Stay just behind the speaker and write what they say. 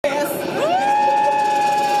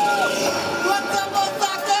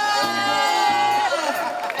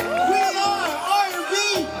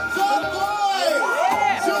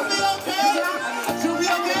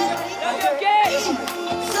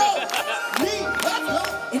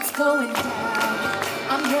it's going down.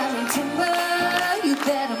 I'm yelling timber, you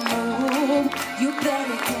better move, you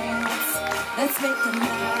better dance. Let's make a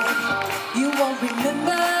night you won't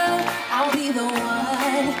remember. I'll be the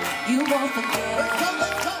one you won't forget.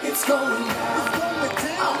 It's going down.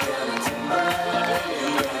 I'm yelling timber,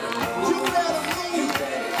 you better move, you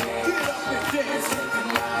better get up and dance.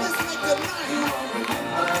 Let's make a night you won't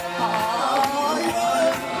remember. Oh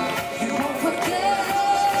yeah, you won't forget.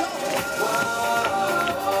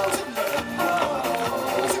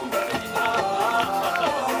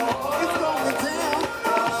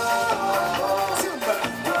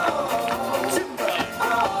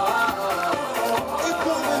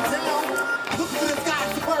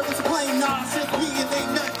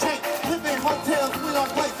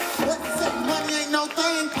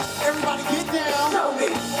 Everybody get down. Let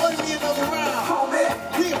me another round.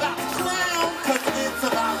 We about to clown, cause it's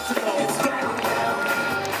about to go. It's going down.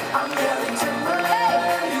 I'm yelling timber.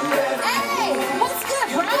 Hey, what's good,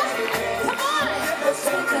 bro? Come on.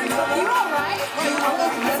 You alright?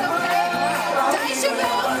 It's okay. Dice your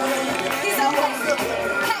bill. He's okay.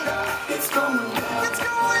 Hey, it's going down. It's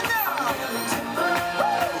going down.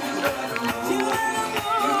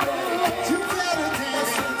 You better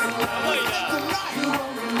dance.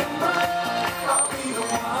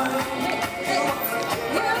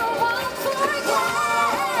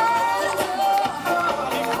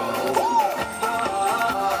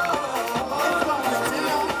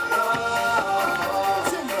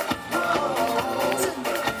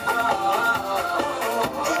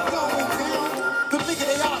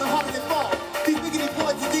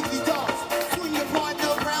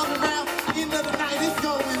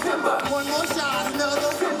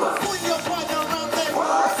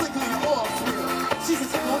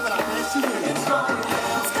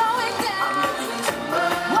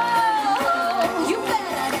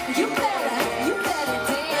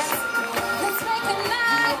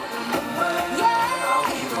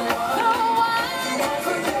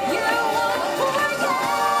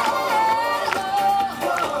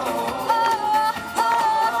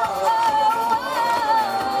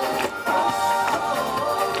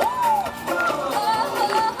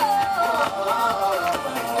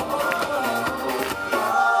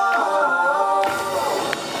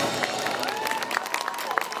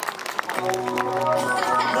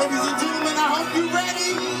 Ladies and gentlemen, I hope you're ready.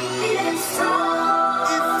 It's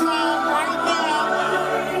time right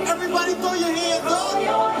now. Everybody throw your hands up.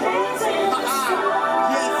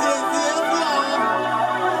 Yes, y'all.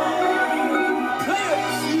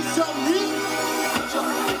 Players, you show me.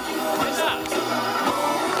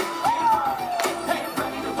 Hey,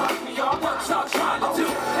 ready to rock me on what y'all trying to do.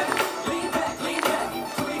 Lean back,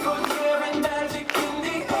 twinkle here and magic in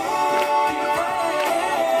the air.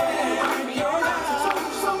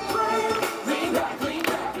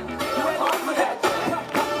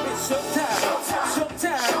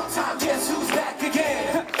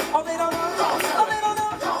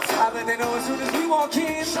 They know as soon as we walk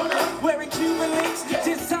in, wearing Cuban links,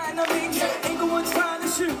 designer links, Inglewood's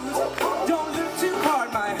finest shoes. Don't look too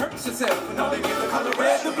hard, might hurt yourself. And all they get the color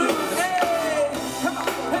red, the blues. Hey, come on,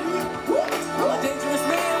 hey. I'm a dangerous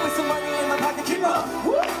man with some money in my pocket. Keep up.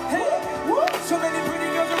 Hey, so many pretty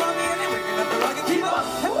girls around me and they're waking up the rocket. Keep up.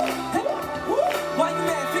 Hey, why you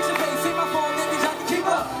mad? Fix your face, take my phone, then I can keep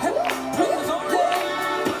up. Hey, players on day.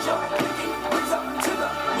 Put your pinky rings up to the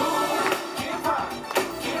moon.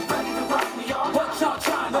 What y'all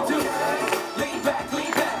trying to do? Lean back,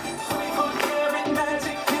 twinkle here and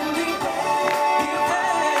magic in the air.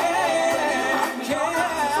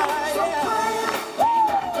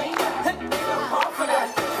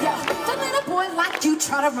 Don't let a boy like you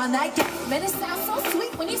try to run that game. Man, it sounds so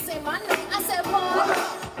sweet when you say my name. I said, boy,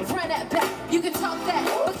 run that back. You can talk that,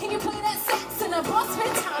 but can you play that sax? And a boss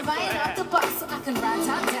spend time buying out the box so I can ride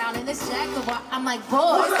top down in this Jaguar. I'm like,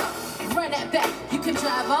 boys, run that back. You can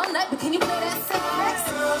drive all night, but can you play that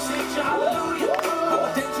sax? Girls, hit your hallelujah. I'm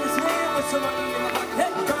a dangerous man with some money in my pocket.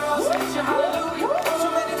 Hey, girls, hit your hallelujah. So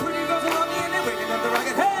many pretty girls around me and they're waking up the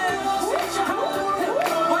rocket. Hey, girls, hit your hallelujah.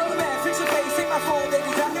 Why you mad? Fix your face, take my phone,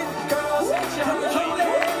 baby, jacket. Girls, hit your hallelujah.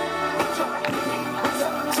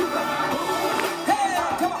 Hey,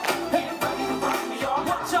 come on. Hey,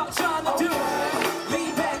 what y'all trying to do?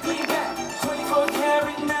 Lean back,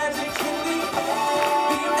 24-karat magic in the air.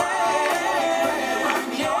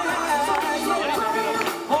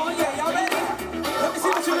 Oh yeah, y'all ready?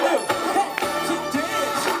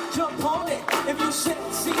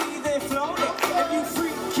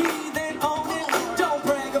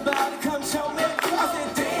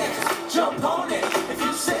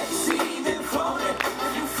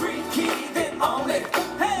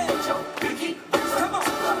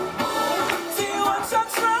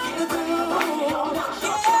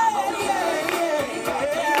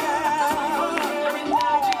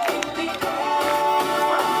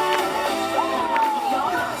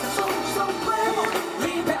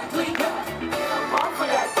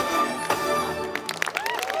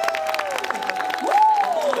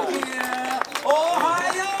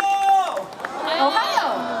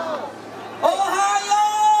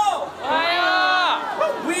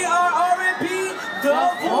 The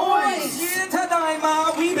Voice. Yeah,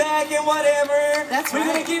 tadaima, we back and whatever. That's We're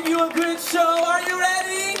right. gonna give you a good show. Are you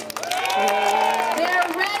ready? They're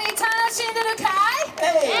ready. Tanoshindu kai?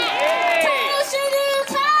 Hey. Tanoshindu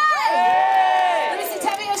kai? Let me see.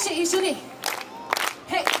 Tabiyoshi, ishuni.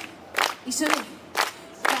 Hey, ishuni.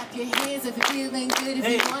 Clap your hands if you're feeling good. If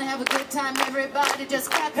you want to have a good time, everybody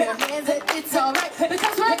just clap your hands. It's all right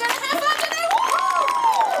because we're gonna have fun today. Woo!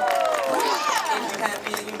 Yeah. If you're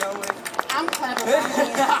happy and you know it. I'm clapping.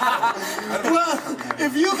 Well,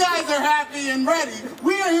 if you guys are happy and ready,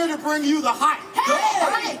 we are here to bring you the hype.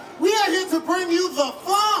 Hey! We are here to bring you the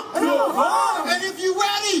funk. And if you're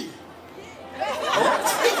ready,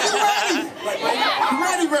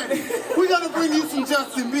 ready, we're going to bring you some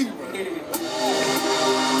Justin Bieber. It's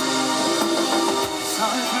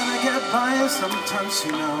hard trying to get by sometimes,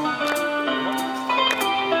 you know.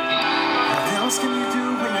 What else can you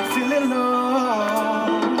do when you're feeling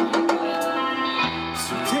low?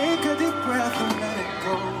 So take a deep breath and let it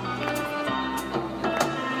go.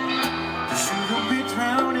 You shouldn't be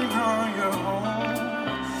drowning on your own.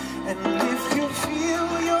 And if you feel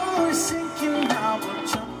you're sinking now, we'll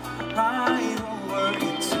jump right over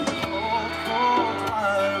into cold, cold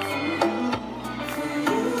water for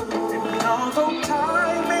you. And although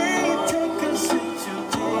time may take us into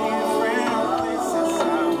different places, I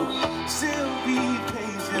will still be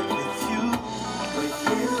patient with you.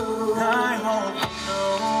 I hope you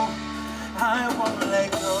know I won't let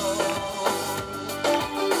go.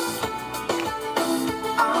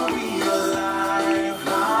 I'll be your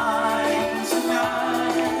lifeline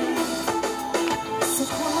tonight. So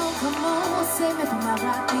come on, save me from my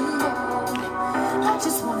rocking boat. I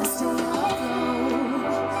just wanna stay afloat.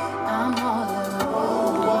 I'm all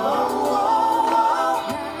alone.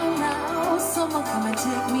 Now, someone come and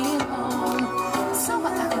take me home,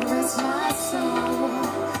 somewhere I can rest my soul.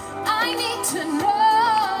 I need to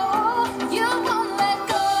know you won't let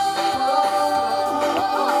go.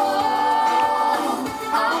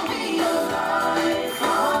 I'll be your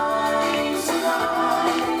lifeline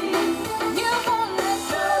tonight. You won't let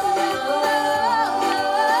go.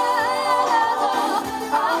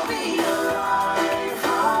 I'll be your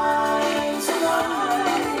lifeline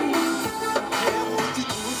tonight. Yeah, what you do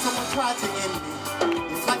if someone tried to end me?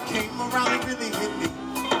 If life came around and really hit me,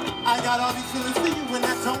 I got all these feelings for you and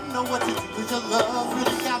I don't know what to do, cause your love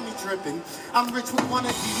really got me tripping. I'm rich with one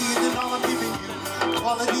of these and all I'm giving you.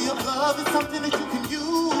 Quality of love is something that you can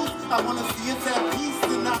use. I wanna see us at peace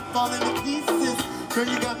and not fall into pieces. Girl,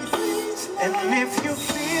 you got me speechless. And if you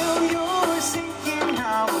feel you're sinking,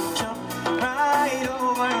 I will jump right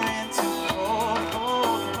over into cold,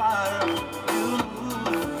 cold water for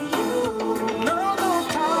you. No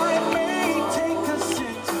time may take us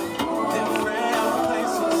into different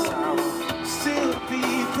places. I will still be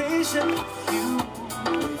patient with you.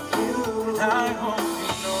 I hope you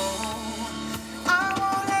know I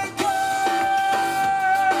won't let go.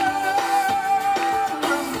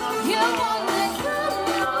 You won't let go.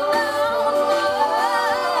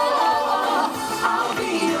 I'll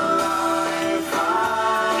be your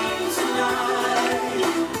lifeline tonight.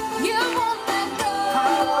 You won't let go.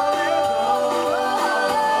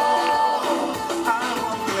 I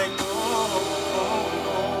won't let go.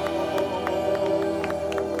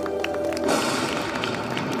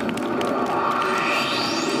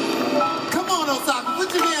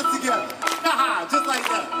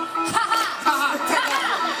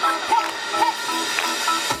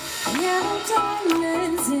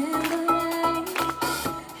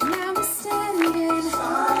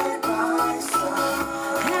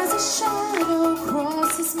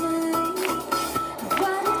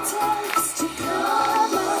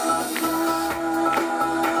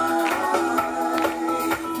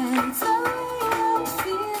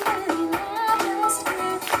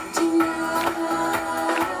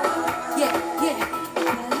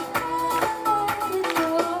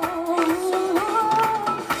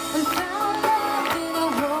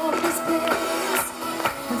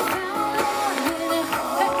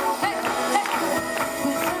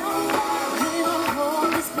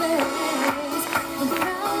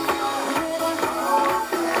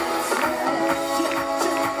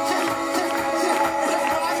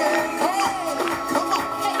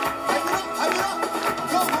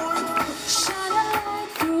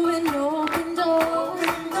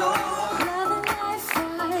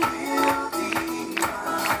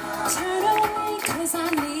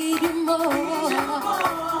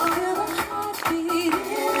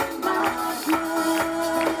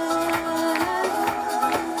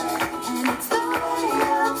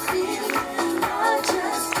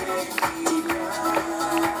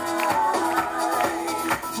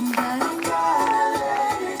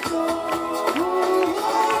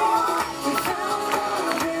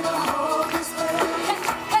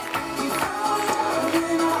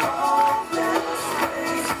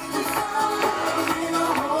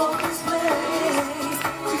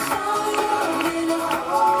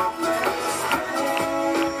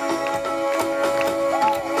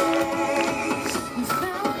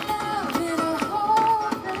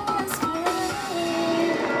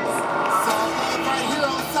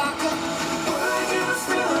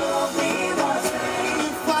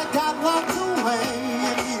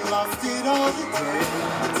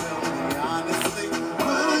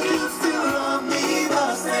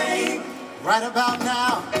 Right about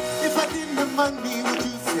now, if I didn't have money, would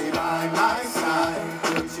you stay by my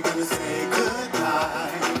side? Or is you gonna say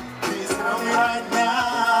goodbye? Please tell me right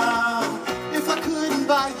now. If I couldn't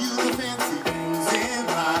buy you the fancy things in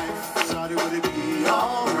life, shawty, would it be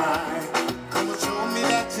alright? Come on, show me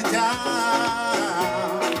that you're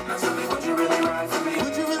down. Now tell me, would you really ride for me?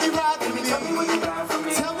 Would you really ride for me? Tell me, would you ride for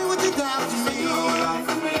me? Tell me what you down for me. Ride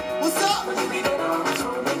for me. What's up? Would you be there to always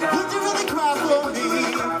hold me down? Would you really cry for me?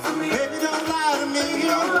 Ride for me. Baby, don't lie to me.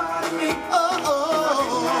 Don't lie to me.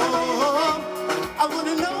 I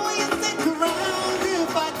wanna know you stick around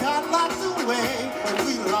if I got locked away and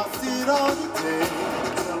we lost it all today.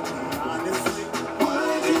 Tell me honestly,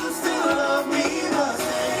 would you still love me the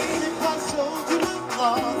same if I showed you my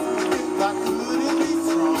flaws? If I couldn't be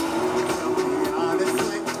strong, tell me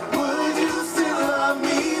honestly, would you still love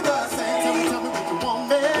me the same? Tell me what you want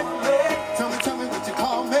me. Tell me what you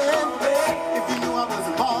call me. If you knew I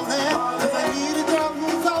wasn't ballin', 'cause I need a girl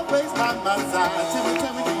who's always by my side.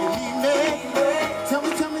 Tell me, do you need me? Tell me,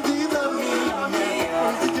 do you love me? Or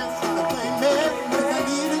is it just trying to play me? 'Cause I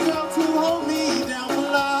need a girl to hold me down for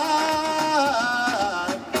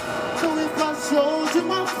life. So if I showed you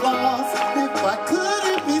my flaws, if I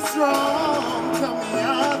couldn't be strong, tell me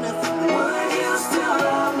honestly, Would you still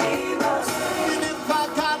love me the same? and if I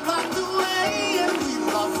got locked away and we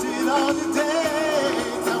lost it all today,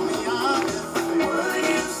 tell me honestly, Would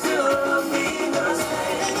you still love me the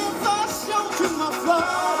same? and if I showed you my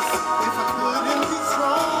flaws, if I couldn't be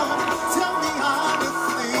strong, tell me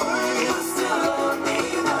honestly, Would you still love me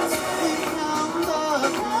the same? without love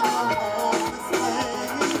in a hopeless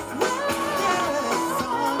place. Yes,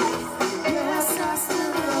 honestly, yes, I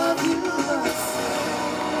still love you the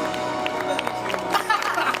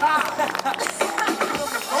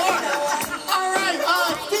All right,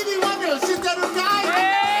 Stevie Wonder, she's that her guy?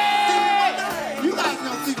 Stevie Wonder, you guys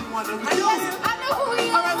know Stevie Wonder. We do. I know who he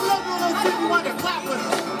is. All right, we don't do no Stevie Wonder. Clap with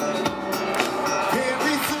us.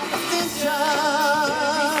 Very superstitious,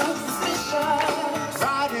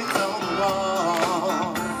 writings on the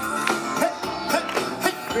wall. Hey, hey,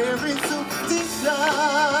 hey, very superstitious.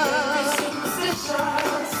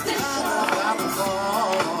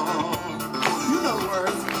 You know the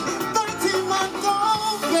words. 13-month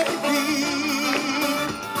old baby,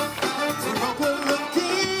 broken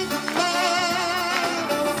looking man,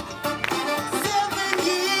 7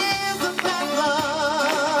 years of bad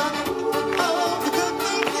luck. Oh, the good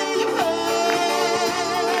things that you had.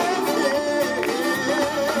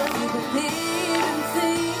 You believe in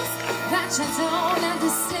things that you don't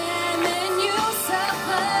understand and you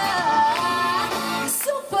suffer.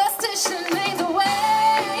 Superstition ain't the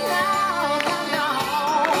way. No, no, no.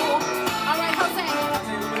 All right, Jose,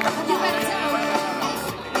 you better tell me.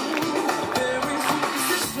 Very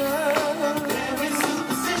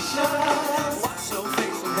superstitious. Wash your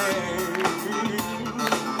face and hands.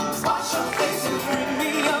 Wash your face and hands.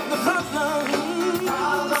 Me of the problem.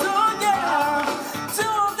 So yeah, so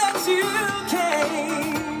that you can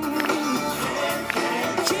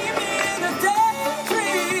keep me in a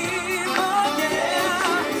daydream. Oh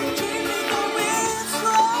yeah, keep me going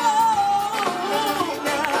slow.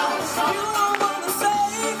 Now you don't wanna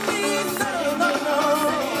save me, no, no, no.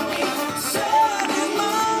 Save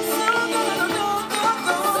my soul, no, no, no, no,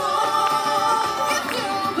 no. If you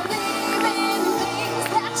believe in things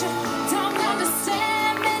that you don't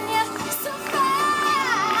understand, then you suffer.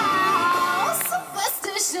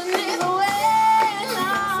 Superstition ain't the way.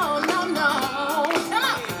 No, no, no. Come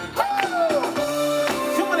on. Woo!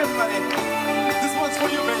 Come on, everybody. This one's for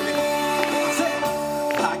you, baby. Say,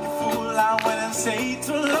 like a fool, I went and stayed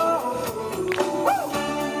too long. Woo!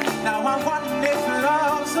 Now I'm wondering if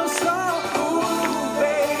love's so slow. Ooh,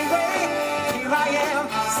 baby, here I am,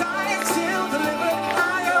 signed, still delivered, I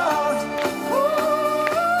own.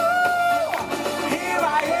 Ooh, here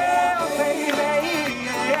I am, baby,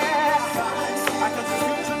 yeah. I got the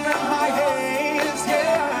future in my hands,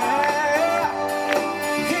 yeah.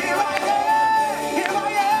 Here I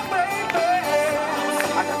am, baby.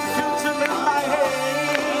 I got the future in my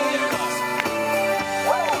hands.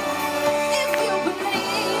 If you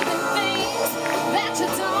believe in things that you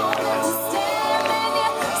don't understand, then you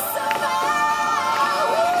suffer.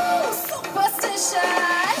 Superstition.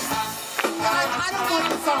 I don't want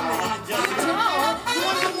the song to end, You Jessica. don't. You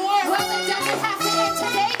want some more? Well, it doesn't have to end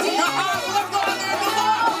today, do you? Let's go on there, come on.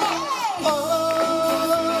 Hey. Oh,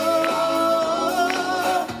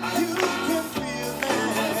 you can feel it.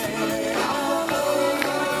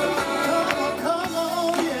 Come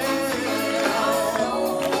on, yeah.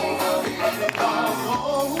 Oh,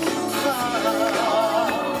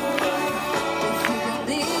 If you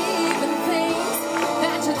believe in things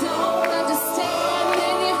that you don't understand.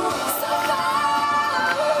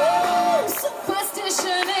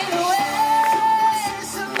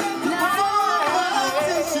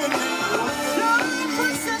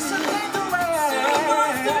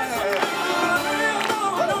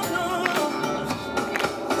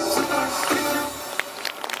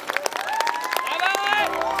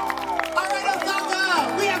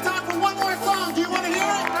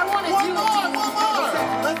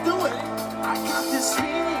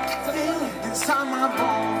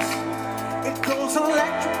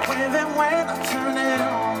 Even when I turn